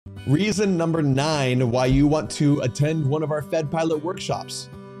Reason number 9 why you want to attend one of our Fed Pilot workshops: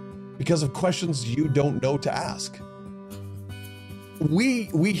 because of questions you don't know to ask. We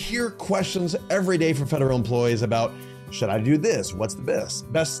hear questions every day from federal employees about, should I do this? What's the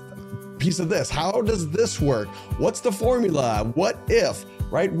best piece of this? How does this work? What's the formula? What if,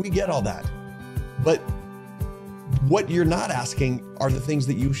 right? We get all that. But what you're not asking are the things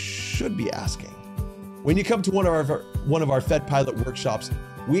that you should be asking. When you come to one of our Fed Pilot workshops,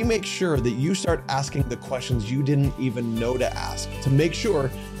 we make sure that you start asking the questions you didn't even know to ask, to make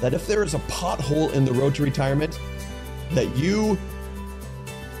sure that if there is a pothole in the road to retirement, that you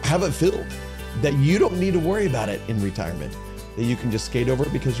have it filled, that you don't need to worry about it in retirement, that you can just skate over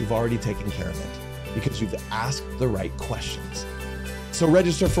it because you've already taken care of it, because you've asked the right questions. So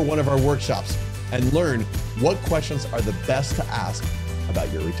register for one of our workshops and learn what questions are the best to ask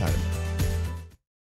about your retirement.